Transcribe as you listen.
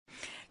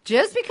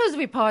Just because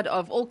we're part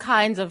of all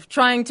kinds of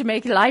trying to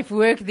make life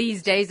work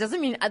these days doesn't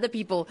mean other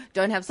people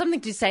don't have something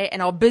to say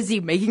and are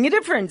busy making a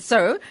difference.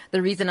 So the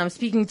reason I'm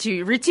speaking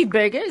to Retief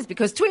Burger is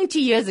because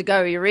 20 years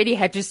ago he already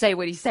had to say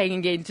what he's saying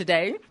again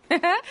today.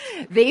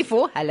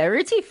 Therefore, hello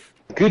Retief.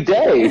 Good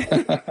day.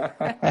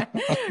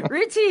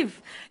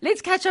 Retief,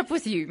 let's catch up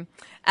with you.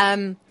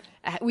 We're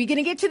going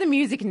to get to the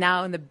music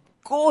now and the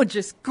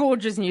gorgeous,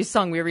 gorgeous new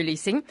song we're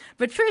releasing.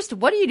 But first,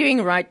 what are you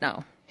doing right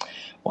now?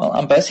 Well,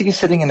 I'm basically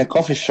sitting in a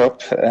coffee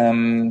shop,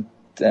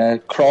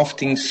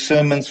 crafting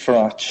sermons for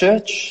our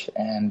church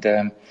and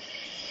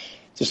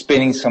just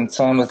spending some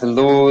time with the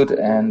Lord.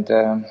 And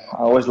I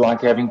always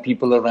like having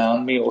people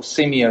around me or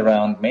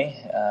semi-around me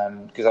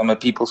because I'm a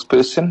people's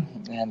person.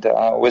 And I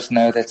always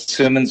know that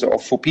sermons are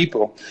for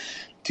people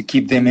to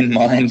keep them in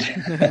mind.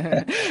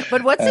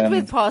 But what's it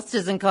with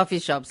pastors and coffee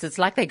shops? It's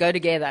like they go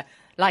together,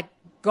 like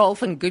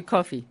golf and good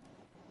coffee.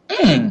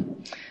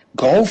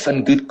 Golf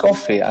and good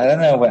coffee. I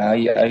don't know how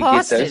you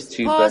get those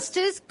two.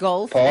 Pastors,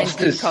 golf, and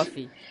good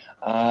coffee.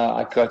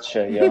 I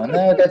gotcha. Yeah,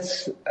 no,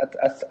 that's.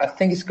 I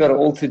think it's got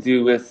all to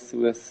do with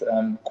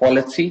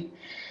quality,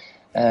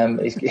 and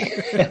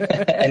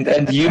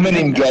human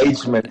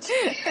engagement,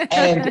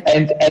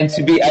 and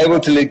to be able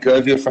to let go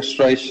of your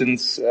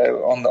frustrations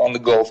on the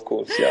golf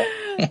course. Yeah.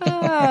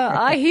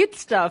 I hit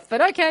stuff,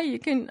 but okay, you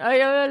can.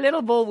 A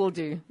little ball will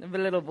do. A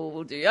little ball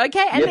will do.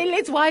 Okay, and then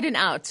let's widen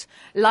out.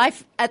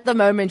 Life at the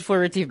moment for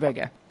Retief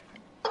Burger.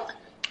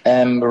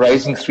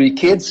 Raising 3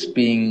 kids,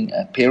 being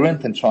a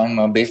parent and trying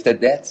my best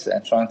at that,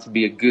 and trying to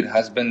be a good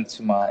husband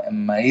to my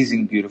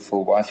amazing,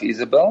 beautiful wife,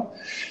 Isabel.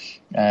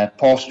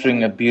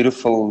 Pastoring a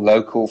beautiful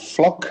local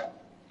flock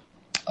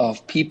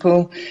of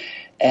people,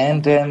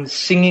 and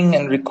singing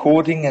and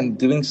recording and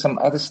doing some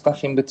other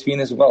stuff in between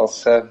as well.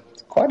 So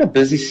quite a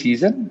busy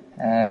season,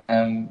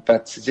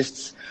 but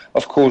just,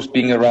 of course,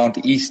 being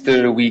around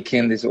Easter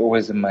weekend is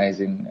always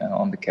amazing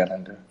on the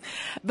calendar.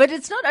 But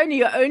it's not only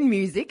your own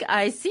music.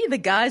 I see the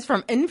guys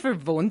from In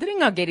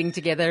Verwondering are getting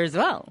together as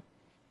well.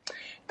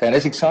 That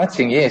is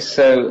exciting, yes.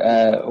 So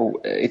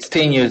it's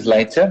 10 years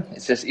later.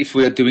 It's as if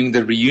we're doing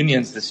the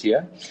reunions this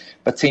year.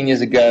 But 10 years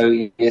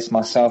ago, yes,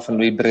 myself and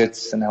Louis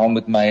Brits and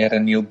Helmut Meyer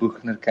and Neil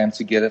Buchner came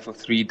together for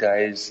 3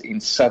 days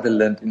in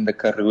Sutherland in the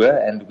Karoo,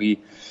 and we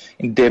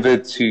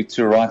endeavored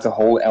to write a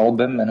whole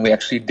album, and we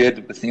actually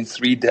did. Within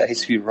 3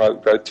 days, we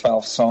wrote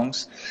 12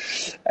 songs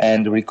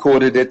and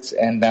recorded it,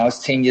 and now it's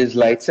 10 years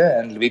later,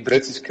 and Louis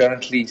Brits is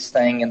currently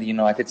staying in the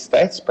United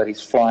States, but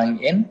he's flying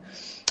in.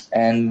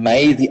 And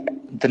May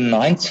the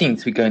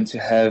 19th, we're going to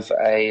have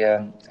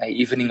a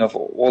evening of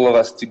all of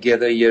us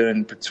together here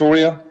in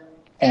Pretoria,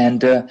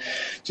 and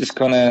just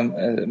going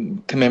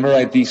to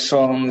commemorate these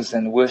songs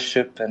and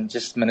worship and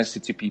just minister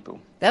to people.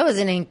 That was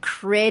an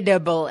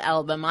incredible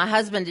album. My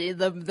husband,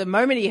 the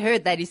moment he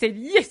heard that, he said,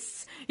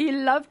 yes, he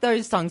loved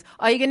those songs.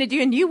 Are you going to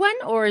do a new one,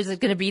 or is it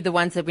going to be the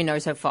ones that we know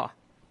so far?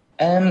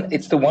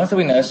 It's the ones that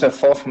we know so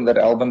far from that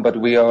album, but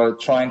we are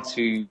trying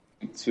to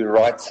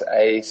write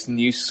a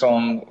new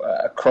song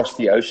across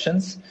the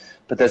oceans.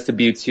 But that's the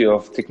beauty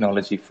of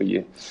technology for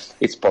you.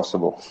 It's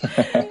possible.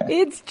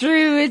 It's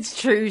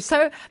true.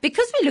 So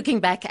because we're looking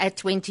back at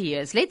 20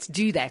 years, let's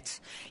do that.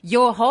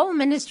 Your whole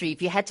ministry,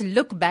 if you had to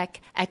look back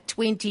at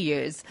 20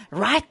 years,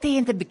 right there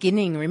in the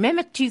beginning,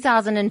 remember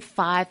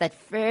 2005, that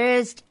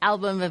first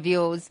album of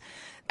yours,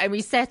 and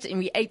we sat and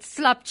we ate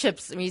slop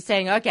chips and we were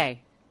saying,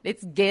 okay,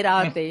 let's get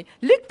out there.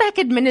 Look back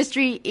at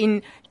ministry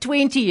in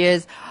 20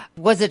 years.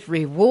 Was it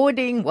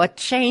rewarding? What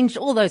changed?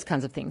 All those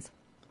kinds of things.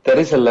 That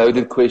is a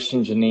loaded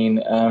question,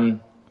 Janine,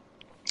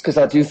 because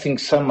I do think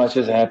so much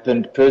has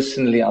happened.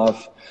 Personally, I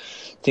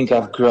think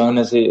I've grown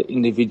as an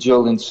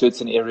individual in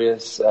certain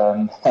areas.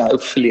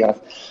 Hopefully, I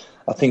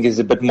think there's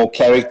a bit more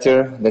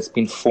character that's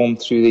been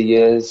formed through the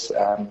years,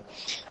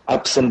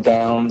 ups and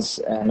downs,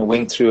 and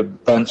went through a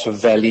bunch of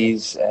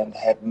valleys and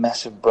had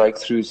massive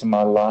breakthroughs in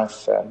my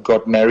life.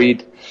 Got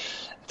married,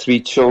 3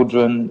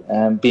 children,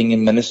 being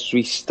in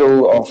ministry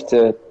still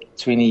after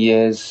 20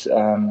 years.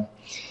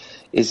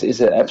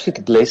 Is an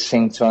absolute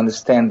blessing to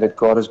understand that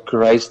God has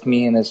graced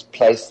me and has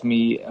placed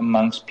me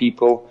amongst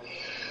people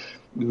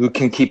who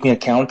can keep me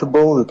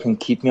accountable, who can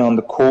keep me on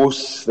the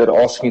course, that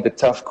ask me the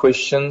tough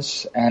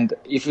questions. And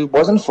if it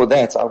wasn't for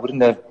that, I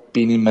wouldn't have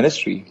been in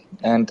ministry.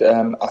 And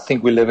I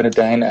think we live in a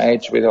day and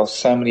age where there are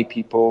so many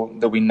people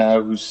that we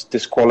know who's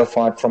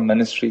disqualified from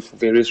ministry for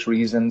various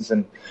reasons.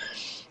 And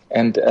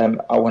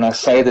when I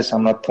say this,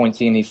 I'm not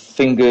pointing any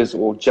fingers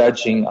or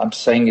judging. I'm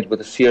saying it with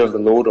the fear of the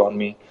Lord on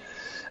me.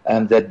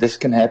 That this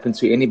can happen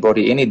to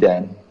anybody, any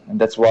day. And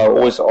that's why I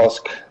always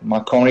ask my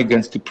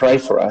congregants to pray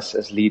for us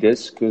as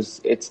leaders,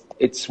 because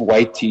it's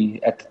weighty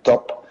at the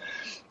top.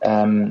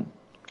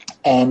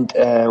 And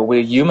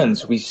we're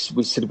humans. We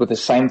sit with the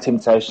same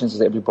temptations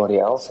as everybody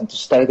else. And to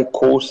stay the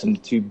course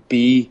and to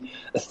be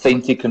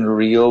authentic and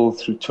real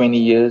through 20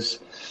 years,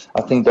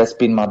 I think that's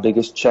been my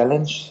biggest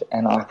challenge.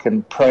 And I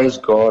can praise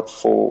God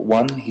for,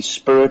 one, His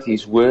Spirit,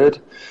 His Word,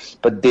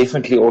 but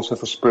definitely also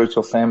for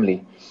spiritual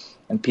family.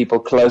 people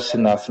close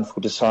enough and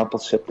for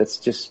discipleship that's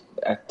just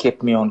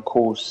kept me on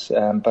course.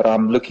 But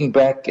I'm looking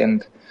back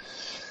and,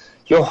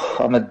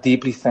 I'm a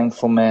deeply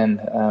thankful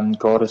man.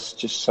 God is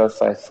just so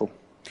faithful.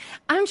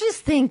 I'm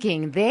just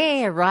thinking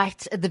there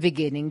right at the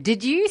beginning,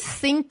 did you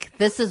think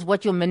this is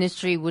what your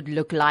ministry would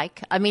look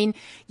like? I mean,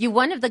 you're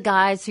one of the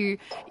guys who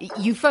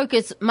you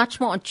focus much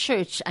more on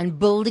church and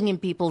building in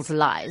people's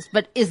lives.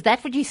 But is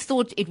that what you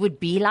thought it would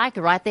be like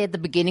right there at the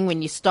beginning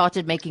when you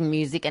started making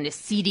music and a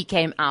CD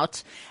came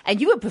out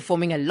and you were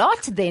performing a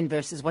lot then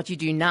versus what you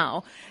do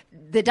now?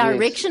 The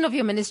direction of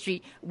your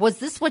ministry, was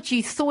this what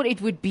you thought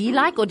it would be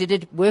like, or did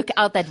it work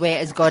out that way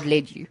as God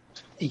led you?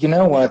 You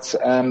know what?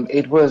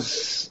 It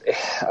was.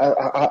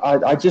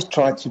 I just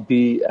tried to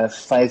be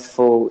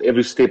faithful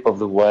every step of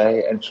the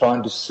way and try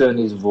and discern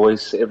His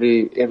voice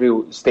every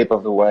step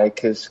of the way,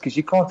 because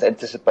you can't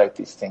anticipate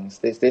these things.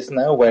 There's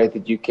no way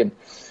that you can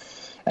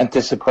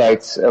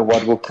anticipate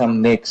what will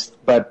come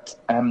next. But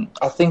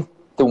I think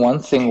the one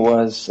thing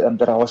was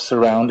that I was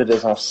surrounded,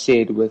 as I've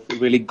said, with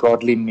really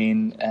godly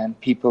men and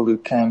people who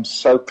came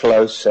so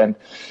close and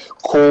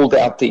called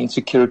out the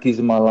insecurities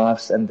in my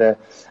life and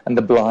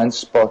the blind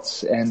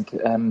spots.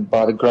 And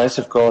by the grace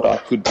of God, I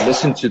could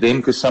listen to them,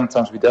 because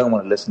sometimes we don't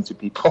want to listen to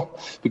people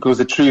because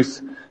the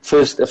truth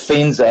first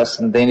offends us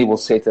and then it will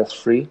set us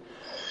free.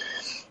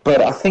 But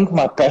I think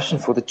my passion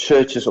for the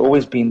church has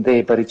always been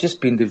there, but it's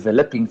just been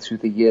developing through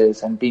the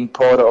years, and being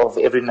part of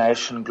Every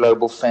Nation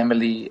global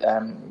family,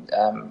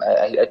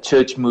 a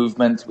church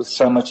movement with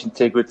so much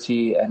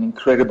integrity and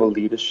incredible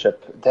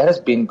leadership. That has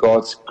been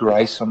God's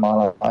grace on my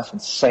life,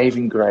 and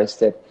saving grace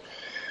that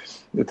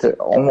I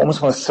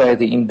almost want to say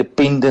the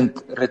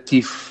independent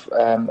Retief,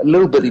 a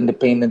little bit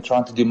independent,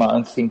 trying to do my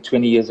own thing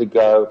 20 years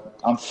ago.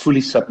 I'm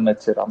fully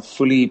submitted. I'm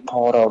fully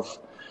part of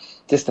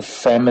just the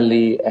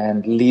family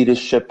and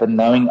leadership, and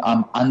knowing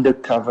I'm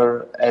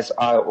undercover as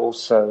I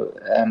also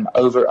am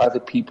over other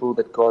people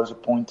that God has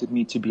appointed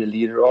me to be a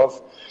leader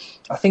of.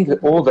 I think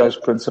that all those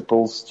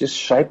principles just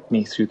shaped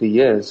me through the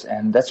years,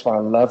 and that's why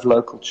I love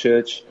local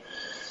church.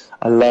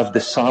 I love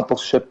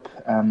discipleship,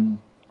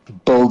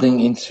 building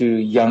into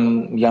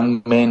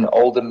young men,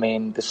 older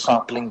men,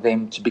 discipling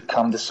them to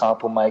become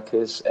disciple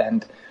makers,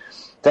 and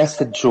that's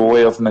the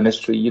joy of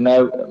ministry.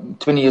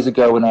 20 years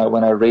ago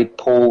when I read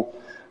Paul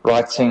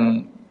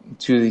writing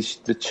to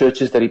the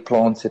churches that he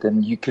planted,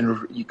 and you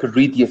could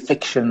read the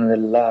affection and the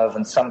love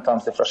and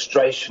sometimes the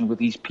frustration with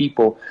these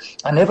people.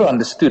 I never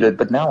understood it,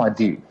 but now I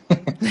do.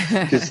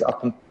 Because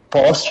I'm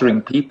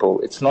pastoring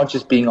people. It's not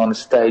just being on a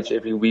stage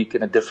every week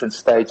in a different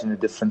stage in a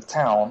different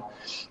town,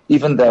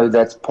 even though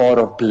that's part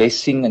of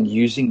blessing and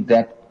using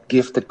that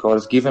gift that God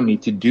has given me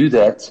to do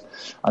that.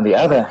 On the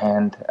other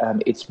hand,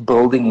 it's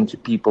building into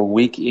people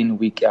week in,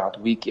 week out,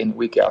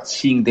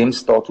 seeing them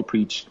start to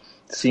preach,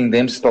 seeing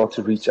them start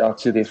to reach out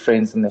to their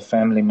friends and their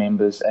family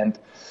members, and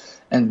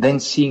then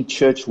seeing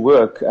church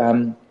work.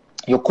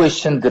 Your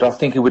question, did I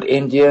think it would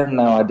end here?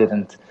 No, I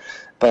didn't.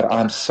 But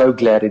I'm so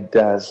glad it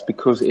does,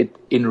 because it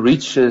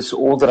enriches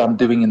all that I'm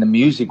doing in the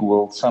music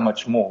world so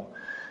much more,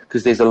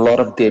 because there's a lot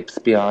of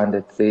depth behind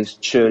it. There's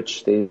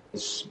church, I'm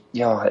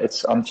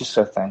just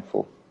so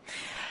thankful.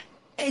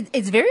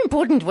 It's very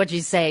important what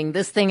you're saying,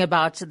 this thing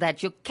about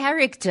that your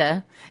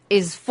character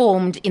is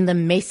formed in the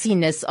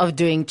messiness of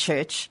doing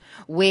church,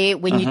 where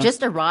when you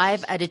just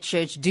arrive at a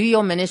church, do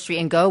your ministry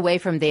and go away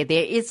from there,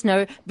 there is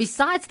no,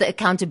 besides the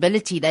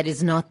accountability that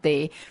is not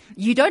there,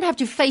 you don't have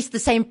to face the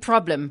same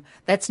problem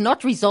that's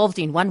not resolved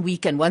in 1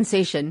 week and one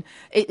session.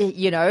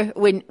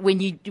 When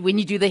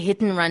you do the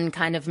hit and run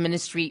kind of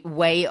ministry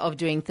way of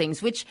doing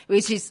things, which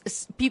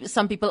is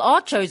some people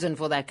are chosen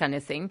for that kind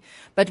of thing.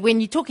 But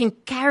when you're talking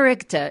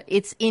character,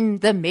 it's in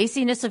the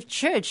messiness of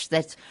church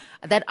that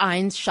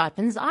iron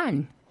sharpens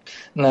iron.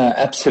 No,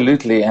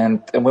 absolutely.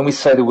 And when we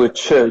say the word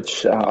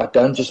church, I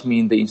don't just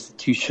mean the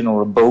institution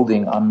or a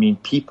building. I mean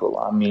people.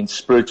 I mean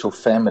spiritual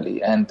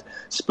family. And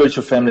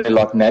spiritual family,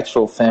 like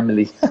natural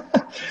family,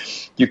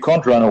 you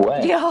can't run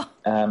away. Yeah.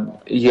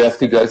 You have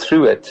to go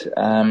through it.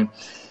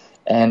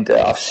 And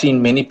I've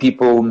seen many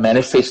people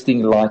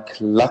manifesting like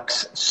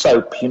Lux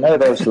soap. You know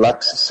those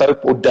Lux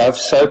soap or Dove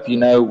soap?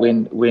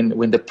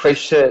 When the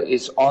pressure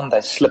is on,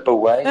 they slip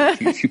away.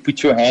 If you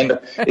put your hand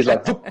up, it's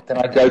like, whoop, then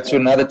I go to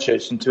another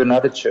church and to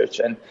another church.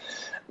 And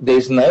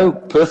there's no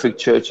perfect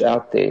church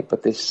out there,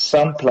 but there's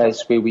some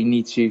place where we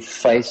need to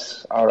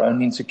face our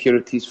own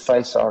insecurities,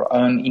 face our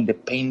own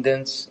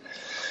independence,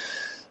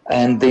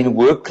 and then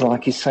work,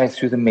 like you say,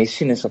 through the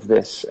messiness of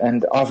this.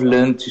 And I've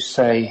learned to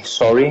say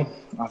sorry.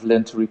 I've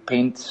learned to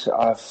repent.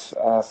 I've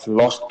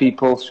lost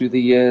people through the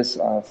years.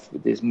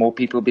 There's more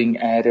people being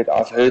added.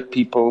 I've hurt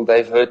people.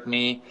 They've hurt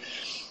me.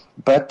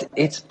 But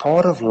it's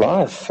part of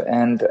life.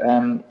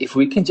 And if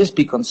we can just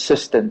be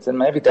consistent, and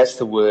maybe that's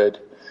the word,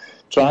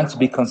 trying to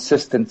be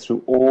consistent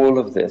through all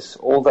of this,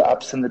 all the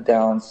ups and the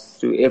downs,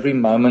 through every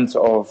moment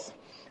of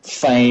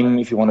fame,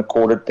 if you want to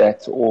call it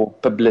that, or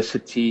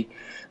publicity,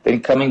 then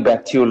coming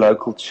back to your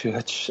local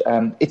church.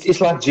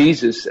 It's like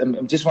Jesus.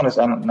 I'm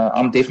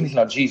definitely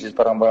not Jesus,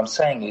 but what I'm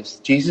saying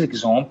is Jesus'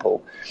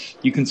 example.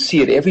 You can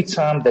see it every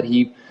time that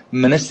he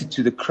ministered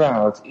to the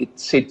crowd, it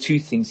said two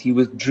things. He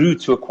withdrew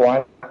to a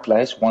quiet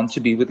place, one, to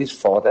be with his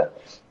Father,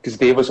 because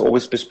there was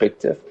always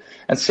perspective.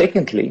 And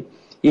secondly,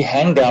 he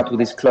hanged out with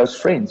his close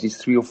friends, his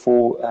 3 or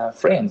 4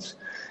 friends.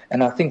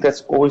 And I think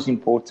that's always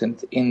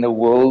important in the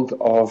world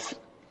of,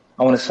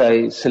 I want to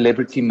say,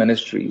 celebrity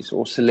ministries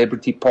or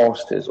celebrity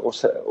pastors,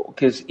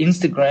 because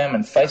Instagram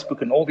and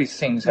Facebook and all these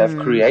things have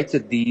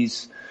created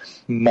these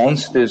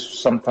monsters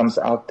sometimes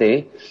out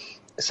there,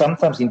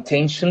 sometimes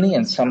intentionally,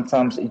 and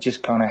sometimes it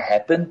just kind of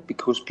happened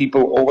because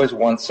people always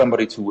want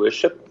somebody to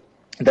worship.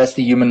 That's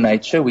the human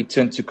nature. We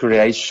turn to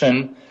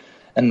creation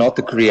and not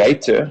the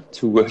creator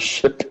to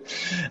worship.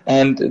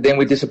 And then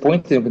we're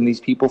disappointed when these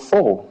people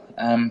fall.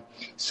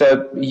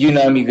 So you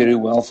know me very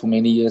well for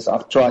many years.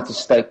 I've tried to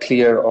stay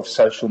clear of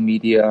social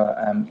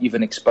media,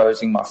 even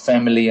exposing my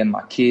family and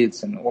my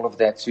kids and all of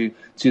that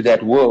to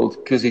that world,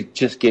 because it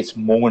just gets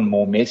more and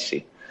more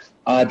messy.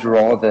 I'd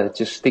rather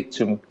just stick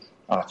to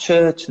our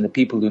church and the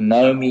people who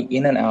know me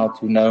in and out,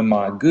 who know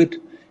my good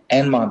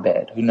and my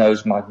bad, who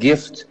knows my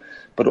gift,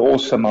 but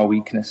also my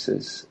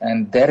weaknesses.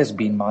 And that has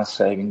been my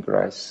saving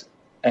grace.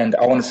 And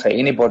I want to say,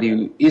 anybody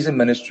who is in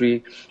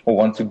ministry or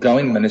wants to go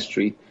in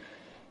ministry,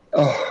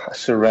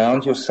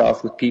 surround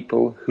yourself with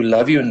people who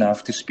love you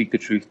enough to speak the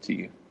truth to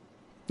you.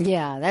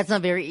 Yeah, that's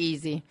not very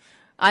easy.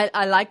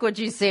 I like what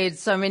you said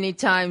so many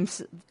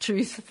times.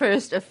 Truth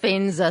first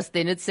offends us,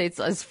 then it sets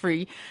us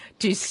free.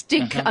 To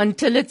stick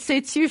until it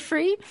sets you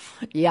free.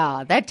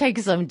 Yeah, that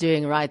takes some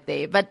doing right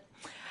there. But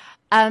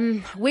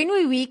when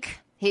we're weak,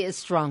 he is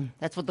strong.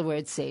 That's what the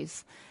word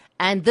says.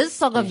 And this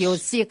song of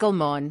yours,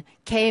 Sekelmaan,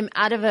 came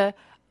out of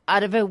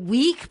a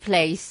weak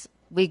place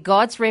where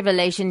God's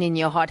revelation in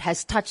your heart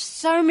has touched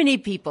so many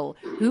people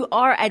who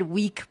are at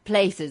weak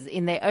places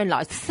in their own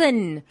lives,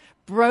 thin,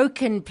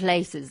 broken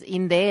places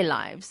in their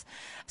lives.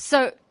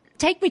 So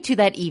take me to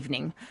that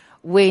evening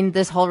when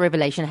this whole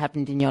revelation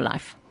happened in your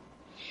life.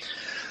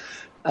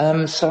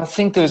 So I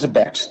think there's a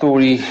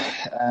backstory.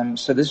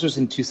 So this was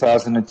in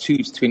 2002,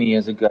 it's 20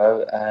 years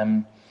ago.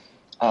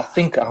 I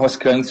think I was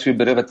going through a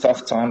bit of a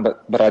tough time,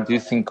 but I do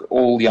think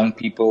all young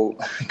people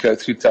go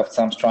through tough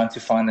times trying to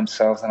find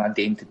themselves an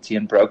identity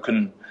and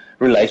broken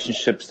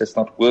relationships that's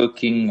not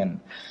working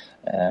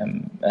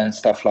and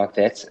stuff like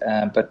that.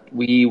 But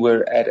we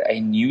were at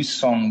a New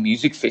Song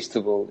music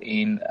festival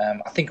in,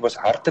 I think it was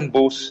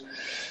Hartenbos,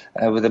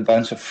 with a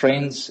bunch of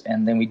friends,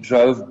 and then we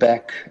drove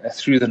back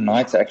through the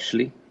night,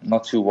 actually.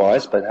 Not too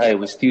wise, but hey,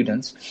 we're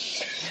students.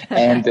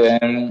 And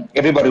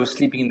everybody was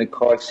sleeping in the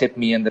car except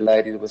me and the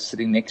lady that was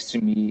sitting next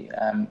to me.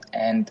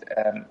 And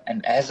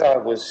as I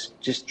was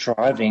just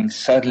driving,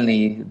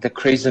 suddenly the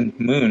crescent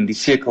moon, the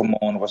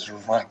Sekelmaan, was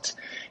right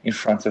in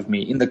front of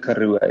me in the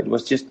Karoo. It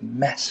was just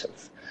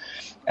massive.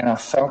 And I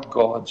felt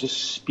God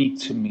just speak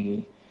to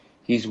me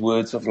his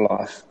words of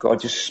life.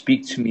 God just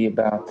speak to me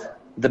about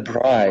the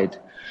bride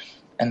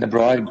and the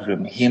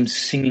bridegroom, him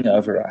singing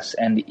over us.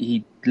 And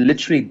he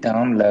literally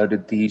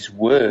downloaded these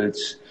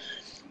words,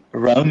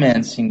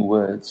 romancing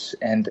words.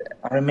 And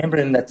I remember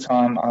in that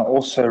time, I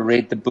also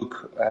read the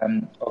book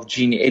of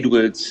Jeannie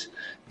Edwards'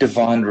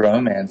 Divine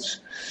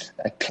Romance,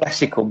 a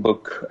classical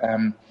book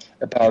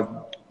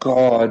about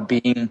God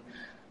being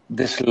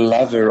this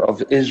lover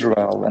of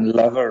Israel and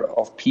lover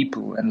of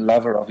people and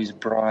lover of his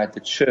bride, the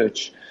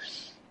church.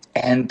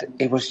 And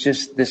it was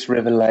just this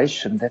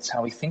revelation. That's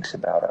how he thinks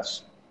about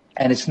us.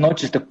 And it's not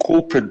just a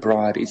corporate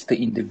bride, it's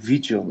the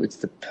individual, it's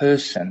the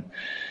person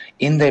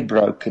in their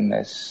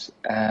brokenness,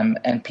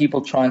 and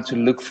people trying to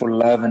look for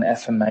love and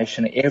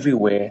affirmation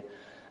everywhere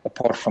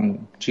apart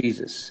from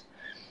Jesus.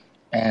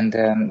 And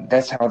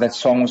that's how that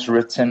song was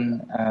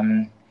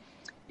written.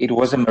 It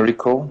was a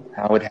miracle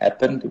how it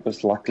happened. It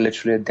was like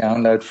literally a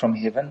download from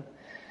heaven.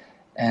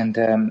 And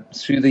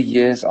through the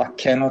years, I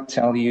cannot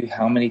tell you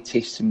how many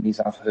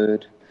testimonies I've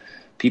heard.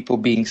 People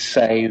being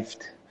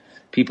saved,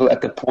 people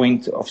at the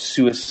point of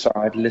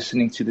suicide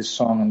listening to the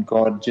song and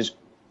God just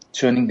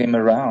turning them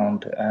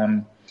around.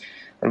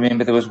 I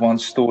remember there was one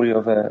story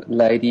of a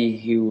lady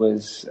who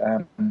was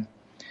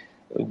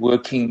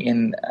working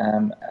in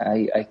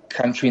a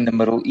country in the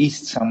Middle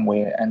East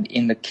somewhere, and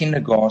in the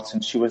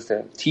kindergarten, she was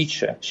the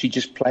teacher. She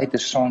just played the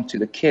song to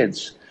the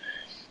kids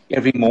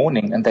every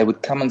morning, and they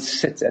would come and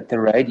sit at the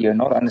radio,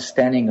 not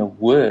understanding a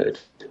word.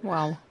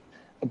 Wow.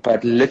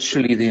 But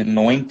literally the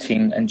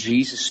anointing and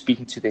Jesus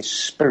speaking to their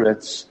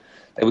spirits,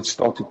 they would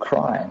start to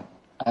cry.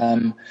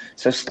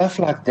 So stuff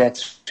like that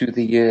through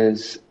the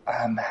years.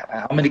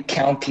 How many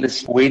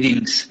countless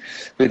weddings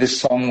where the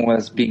song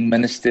was being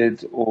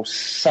ministered or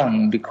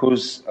sung,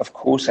 because, of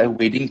course, a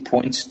wedding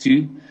points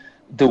to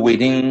the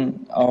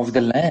wedding of the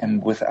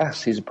Lamb with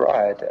us, his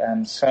bride.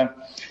 And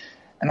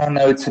I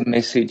know it's a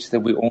message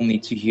that we all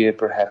need to hear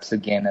perhaps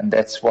again, and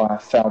that's why I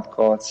felt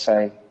God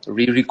say,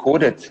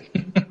 re-record it.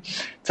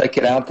 Take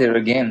it out there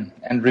again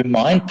and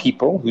remind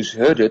people who's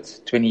heard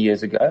it 20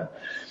 years ago,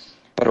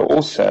 but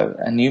also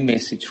a new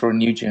message for a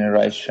new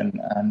generation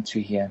to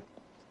hear.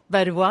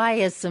 But why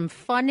a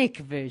symphonic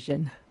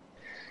version?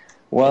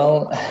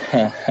 Well,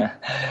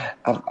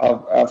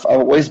 I've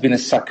always been a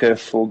sucker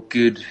for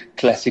good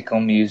classical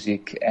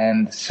music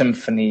and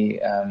symphony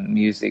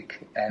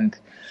music. And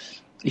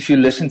if you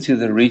listen to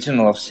the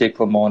original of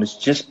Sekelmaan, it's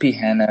just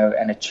piano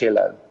and a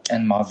cello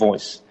and my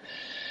voice.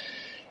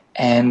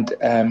 And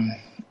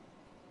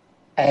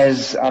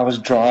as I was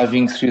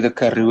driving through the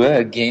Karoo,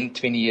 again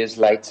 20 years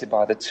later,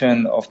 by the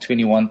turn of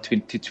 21 to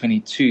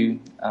 22,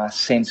 I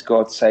sensed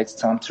God say it's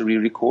time to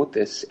re-record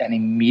this. And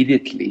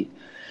immediately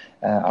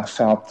I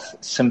felt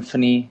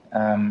symphony,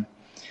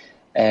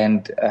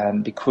 and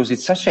because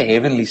it's such a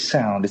heavenly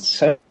sound, it's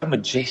so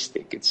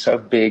majestic, it's so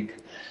big.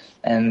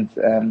 And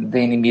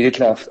then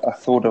immediately I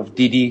thought of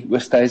Didi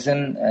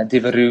Oosthuizen,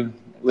 Deveru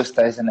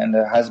Oosthuizen, and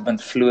her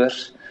husband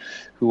Floors,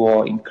 who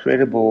are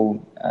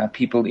incredible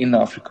people in the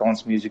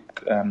Afrikaans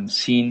music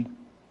scene.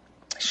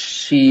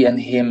 She and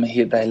him,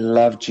 they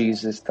love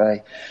Jesus.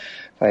 They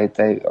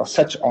are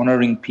such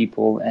honoring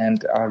people,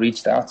 and I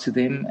reached out to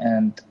them,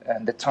 and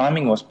the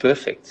timing was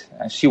perfect.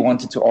 She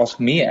wanted to ask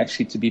me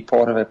actually to be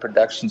part of a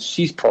production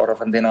she's part of,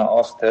 and then I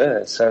asked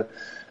her. So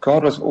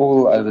God was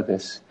all over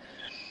this.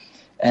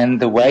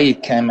 And the way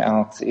it came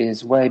out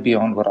is way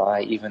beyond what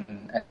I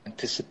even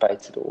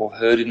anticipated or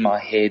heard in my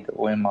head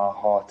or in my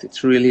heart.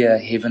 It's really a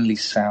heavenly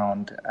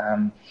sound.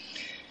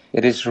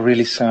 It is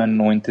really so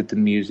anointed, the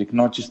music,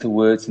 not just the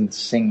words and the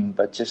singing,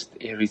 but just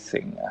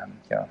everything.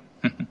 Yeah.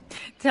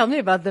 Tell me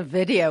about the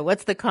video.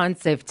 What's the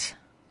concept?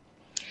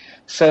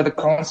 So the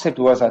concept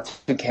was I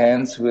took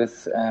hands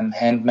with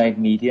Handmade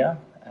Media,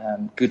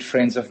 good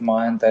friends of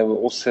mine. They were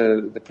also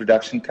the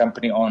production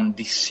company on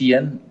Die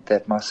Scene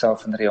that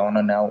myself and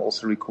Rihanna now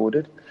also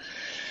recorded.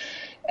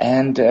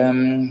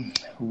 And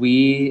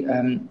we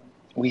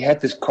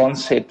had this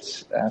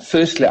concept.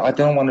 Firstly, I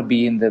don't want to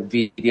be in the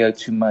video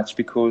too much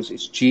because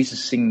it's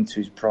Jesus singing to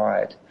his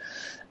bride.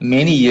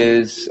 Many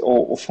years,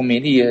 or for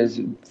many years,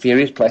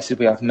 various places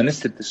where I've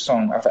ministered the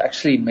song, I've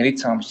actually many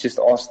times just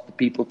asked the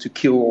people to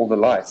kill all the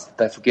lights, that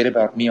they forget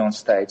about me on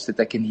stage, that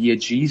they can hear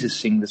Jesus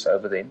sing this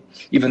over them,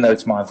 even though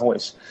it's my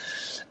voice.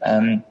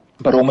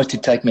 But almost to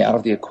take me out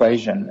of the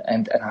equation.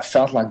 And I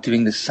felt like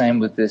doing the same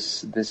with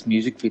this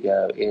music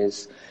video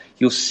is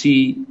you'll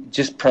see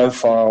just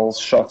profiles,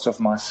 shots of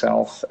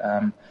myself,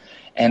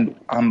 and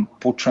I'm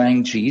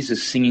portraying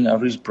Jesus singing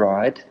over his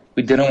bride.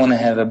 We didn't want to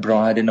have a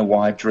bride in a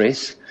white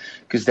dress,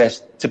 because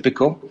that's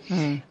typical.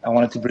 I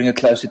wanted to bring it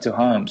closer to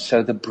home.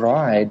 So the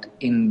bride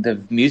in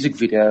the music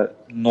video,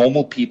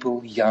 normal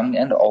people, young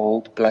and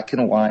old, black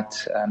and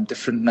white,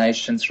 different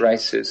nations,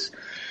 races,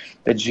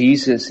 that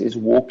Jesus is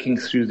walking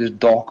through this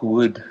dark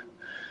wood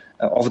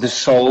of the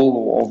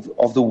soul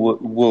of the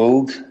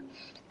world,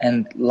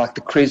 and like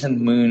the crescent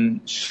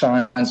moon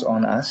shines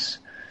on us,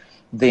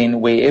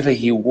 then wherever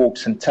he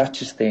walks and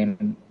touches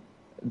them,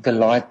 the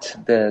light,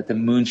 the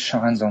moon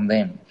shines on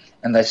them,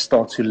 and they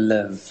start to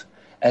live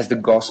as the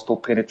gospel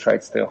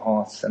penetrates their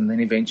hearts. And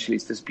then eventually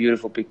it's this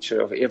beautiful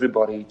picture of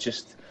everybody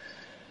just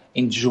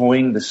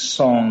enjoying the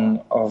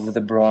song of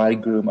the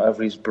bridegroom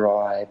over his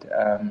bride.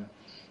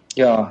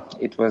 Yeah,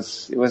 it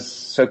was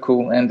so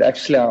cool. And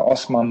actually I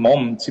asked my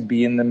mom to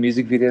be in the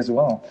music video as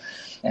well.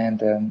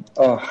 And,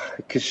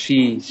 because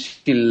she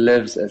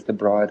lives as the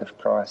bride of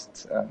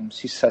Christ.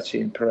 She's such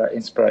an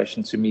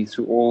inspiration to me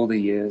through all the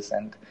years.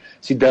 And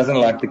she doesn't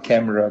like the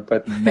camera,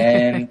 but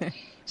man,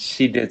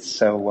 she did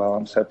so well.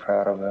 I'm so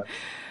proud of her.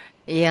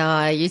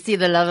 Yeah, you see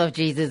the love of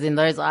Jesus in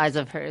those eyes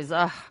of hers.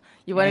 Oh,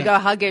 you want to go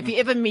hug her. If you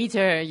ever meet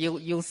her,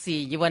 you'll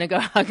see. You want to go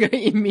hug her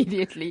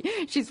immediately.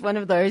 She's one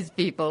of those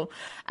people.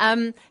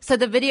 So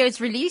the video is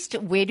released.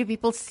 Where do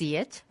people see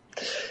it?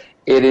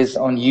 It is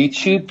on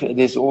YouTube.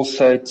 There's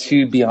also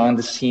 2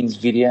 behind-the-scenes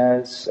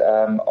videos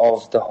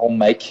of the whole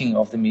making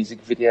of the music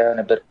video and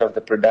a bit of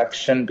the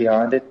production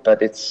behind it.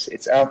 But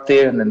it's out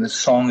there, and then the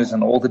song is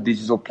on all the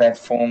digital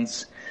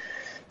platforms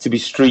to be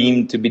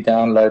streamed, to be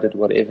downloaded,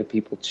 whatever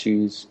people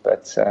choose.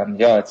 But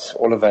yeah, it's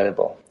all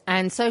available.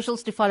 And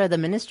socials to follow the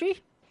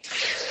ministry?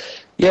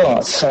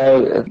 Yeah,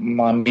 so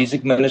my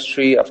music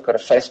ministry, I've got a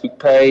Facebook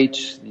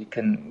page. You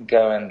can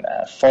go and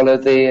follow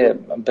there,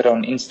 a bit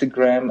on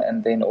Instagram,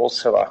 and then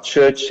also our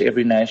church,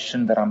 Every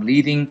Nation, that I'm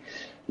leading.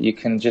 You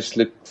can just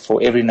look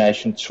for Every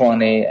Nation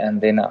Tshwane, and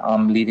then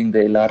I'm leading the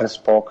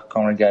Elaris Park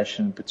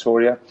congregation in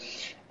Pretoria.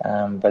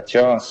 But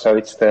yeah, so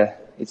it's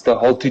the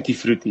whole tutti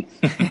frutti.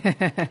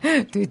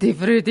 Tutti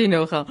frutti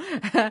nogal.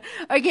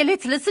 Okay,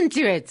 let's listen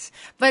to it.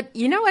 But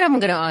you know what I'm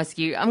going to ask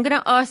you? I'm going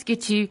to ask you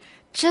to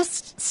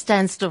just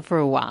stand still for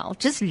a while.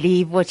 Just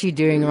leave what you're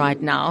doing right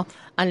now,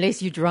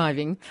 unless you're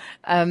driving.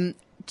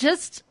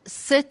 Just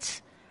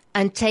sit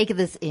and take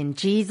this in.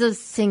 Jesus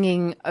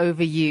singing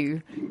over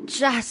you,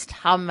 just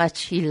how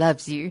much he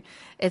loves you.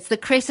 It's the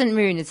crescent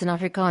moon. It's in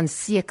Afrikaans,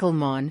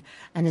 Sekelmaan,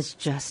 and it's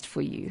just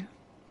for you.